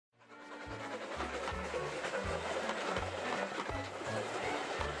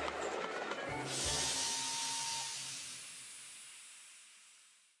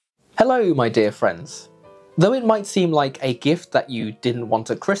Hello, my dear friends. Though it might seem like a gift that you didn't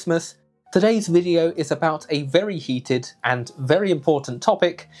want at Christmas, today's video is about a very heated and very important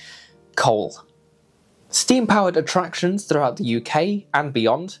topic: coal. Steam-powered attractions throughout the UK and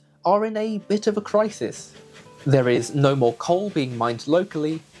beyond are in a bit of a crisis. There is no more coal being mined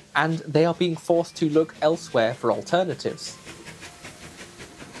locally, and they are being forced to look elsewhere for alternatives.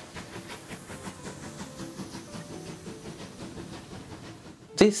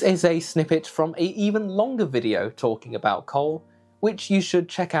 This is a snippet from an even longer video talking about coal, which you should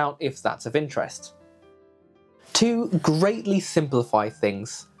check out if that's of interest. To greatly simplify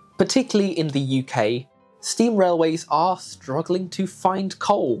things, particularly in the UK, steam railways are struggling to find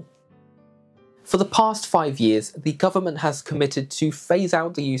coal. For the past 5 years, the government has committed to phase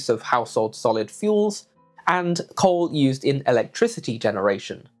out the use of household solid fuels and coal used in electricity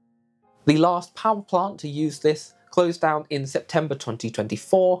generation. The last power plant to use this closed down in September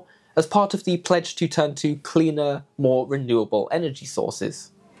 2024 as part of the pledge to turn to cleaner, more renewable energy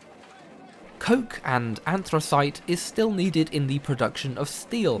sources. Coke and anthracite is still needed in the production of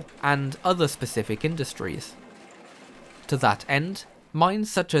steel and other specific industries. To that end, mines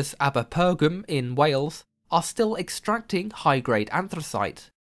such as Aberpergwm in Wales are still extracting high-grade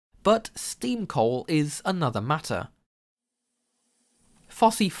anthracite, but steam coal is another matter.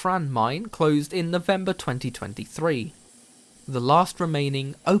 Fosse Fran mine closed in November 2023, the last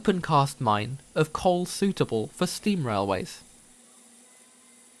remaining open-cast mine of coal suitable for steam railways.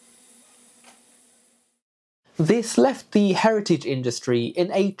 This left the heritage industry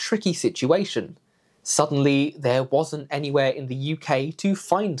in a tricky situation. Suddenly, there wasn't anywhere in the UK to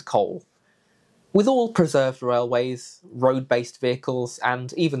find coal. With all preserved railways, road-based vehicles,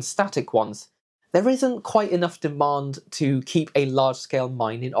 and even static ones, there isn't quite enough demand to keep a large-scale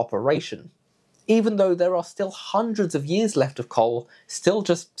mine in operation, even though there are still hundreds of years left of coal still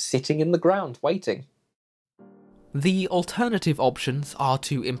just sitting in the ground waiting. The alternative options are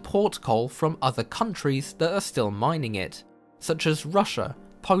to import coal from other countries that are still mining it, such as Russia,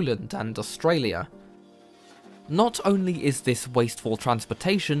 Poland and Australia. Not only is this wasteful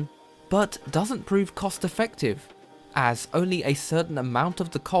transportation, but doesn't prove cost-effective, as only a certain amount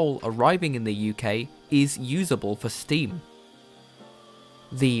of the coal arriving in the UK is usable for steam.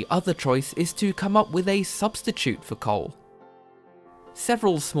 The other choice is to come up with a substitute for coal.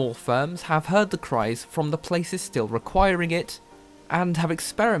 Several small firms have heard the cries from the places still requiring it, and have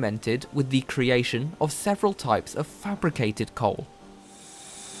experimented with the creation of several types of fabricated coal.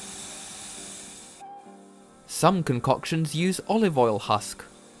 Some concoctions use olive oil husk,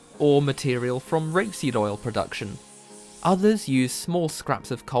 or material from rapeseed oil production. Others use small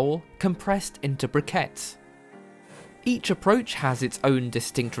scraps of coal compressed into briquettes. Each approach has its own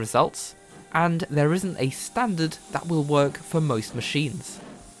distinct results, and there isn't a standard that will work for most machines.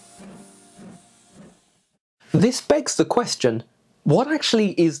 This begs the question, what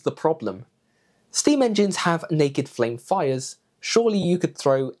actually is the problem? Steam engines have naked flame fires. Surely you could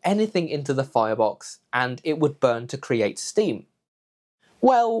throw anything into the firebox and it would burn to create steam.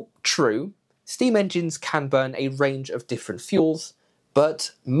 Well, true. Steam engines can burn a range of different fuels,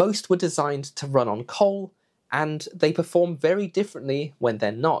 but most were designed to run on coal, and they perform very differently when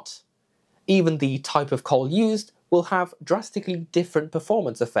they're not. Even the type of coal used will have drastically different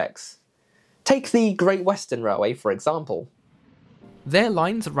performance effects. Take the Great Western Railway for example. Their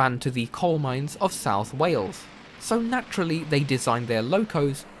lines ran to the coal mines of South Wales, so naturally they designed their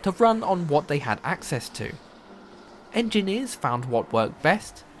locos to run on what they had access to. Engineers found what worked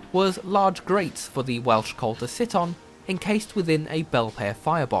best was large grates for the Welsh coal to sit on, encased within a Belpaire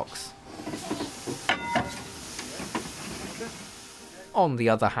firebox. On the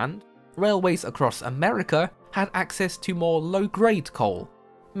other hand, railways across America had access to more low-grade coal,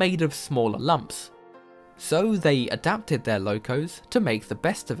 made of smaller lumps, so they adapted their locos to make the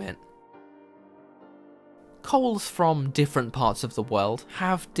best of it. Coals from different parts of the world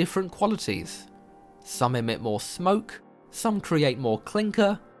have different qualities. Some emit more smoke, some create more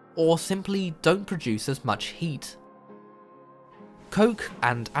clinker, or simply don't produce as much heat. Coke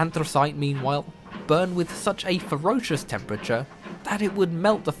and anthracite, meanwhile, burn with such a ferocious temperature that it would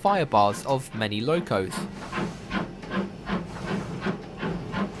melt the firebars of many locos.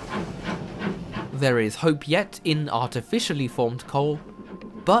 There is hope yet in artificially formed coal,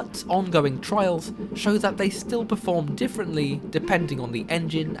 but ongoing trials show that they still perform differently depending on the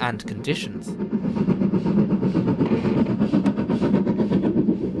engine and conditions.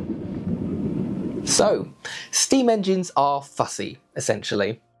 So, steam engines are fussy,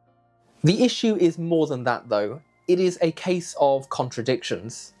 essentially. The issue is more than that though. It is a case of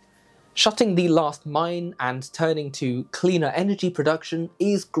contradictions. Shutting the last mine and turning to cleaner energy production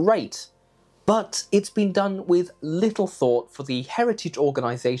is great, but it's been done with little thought for the heritage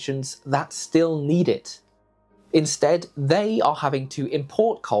organisations that still need it. Instead, they are having to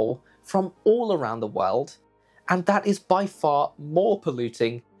import coal from all around the world, and that is by far more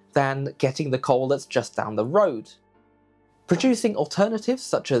polluting than getting the coal that's just down the road. Producing alternatives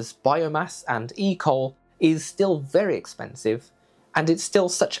such as biomass and e-coal is still very expensive, and it's still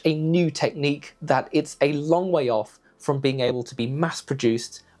such a new technique that it's a long way off from being able to be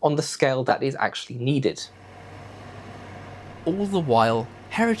mass-produced on the scale that is actually needed. All the while,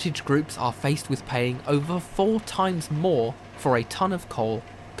 heritage groups are faced with paying over 4 times more for a ton of coal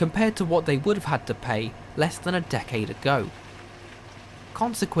compared to what they would have had to pay less than a decade ago.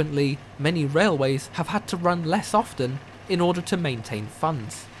 Consequently, many railways have had to run less often in order to maintain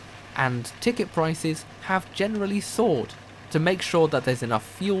funds, and ticket prices have generally soared to make sure that there's enough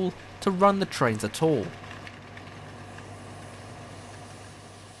fuel to run the trains at all.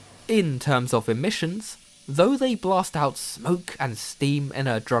 In terms of emissions, though they blast out smoke and steam in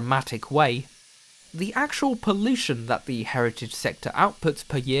a dramatic way, the actual pollution that the heritage sector outputs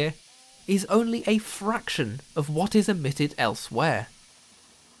per year is only a fraction of what is emitted elsewhere.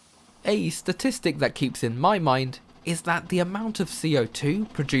 A statistic that keeps in my mind is that the amount of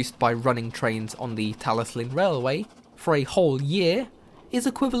CO2 produced by running trains on the Talyllyn Railway for a whole year is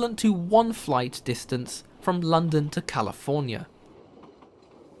equivalent to 1 flight distance from London to California.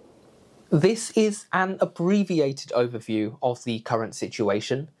 This is an abbreviated overview of the current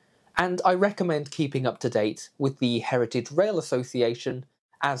situation, and I recommend keeping up to date with the Heritage Rail Association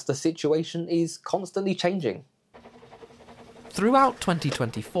as the situation is constantly changing. Throughout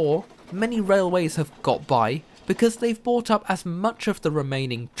 2024, many railways have got by because they've bought up as much of the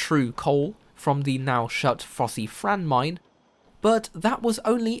remaining true coal from the now shut Fosse Fran mine, but that was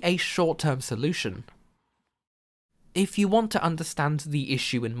only a short-term solution. If you want to understand the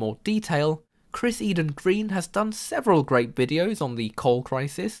issue in more detail, Chris Eden Green has done several great videos on the coal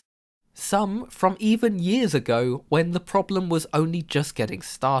crisis, some from even years ago when the problem was only just getting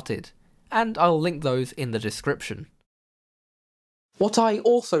started, and I'll link those in the description. What I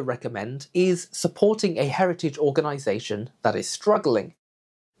also recommend is supporting a heritage organisation that is struggling.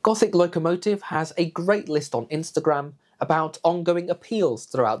 Gothic Locomotive has a great list on Instagram about ongoing appeals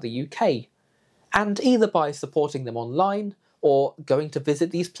throughout the UK, and either by supporting them online or going to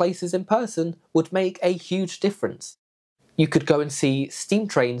visit these places in person would make a huge difference. You could go and see steam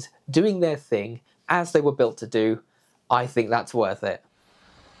trains doing their thing as they were built to do. I think that's worth it.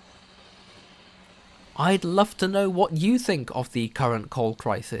 I'd love to know what you think of the current coal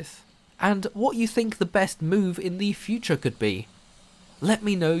crisis, and what you think the best move in the future could be. Let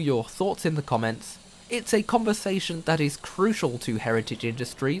me know your thoughts in the comments. It's a conversation that is crucial to heritage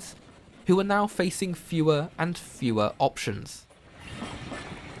industries, who are now facing fewer and fewer options.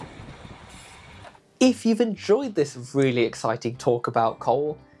 If you've enjoyed this really exciting talk about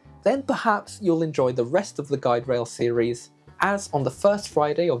coal, then perhaps you'll enjoy the rest of the Guide Rail series, as on the first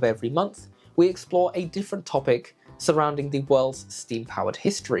Friday of every month, we explore a different topic surrounding the world's steam-powered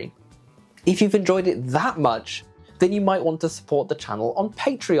history. If you've enjoyed it that much, then you might want to support the channel on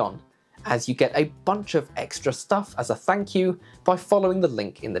Patreon, as you get a bunch of extra stuff as a thank you by following the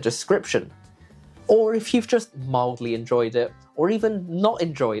link in the description. Or if you've just mildly enjoyed it, or even not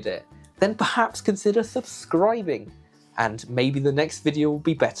enjoyed it, then perhaps consider subscribing, and maybe the next video will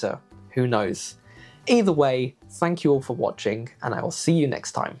be better, who knows. Either way, thank you all for watching, and I will see you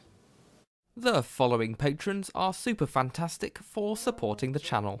next time. The following patrons are super fantastic for supporting the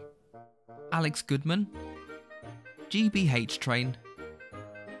channel: Alex Goodman, GBH Train,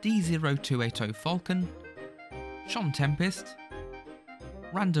 D0280 Falcon, Sean Tempest,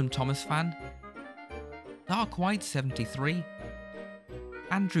 Random Thomas Fan, Dark White 73,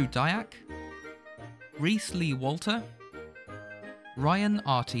 Andrew Dyack, Reese Lee Walter, Ryan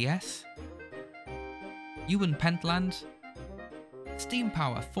RTS, Ewan Pentland, Steam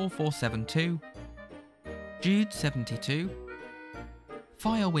Power 4472, Jude 72,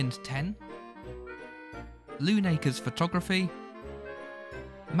 Firewind 10, Luneacres Photography,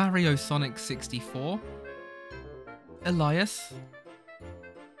 Mario Sonic 64, Elias,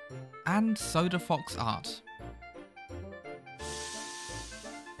 and Soda Fox Art.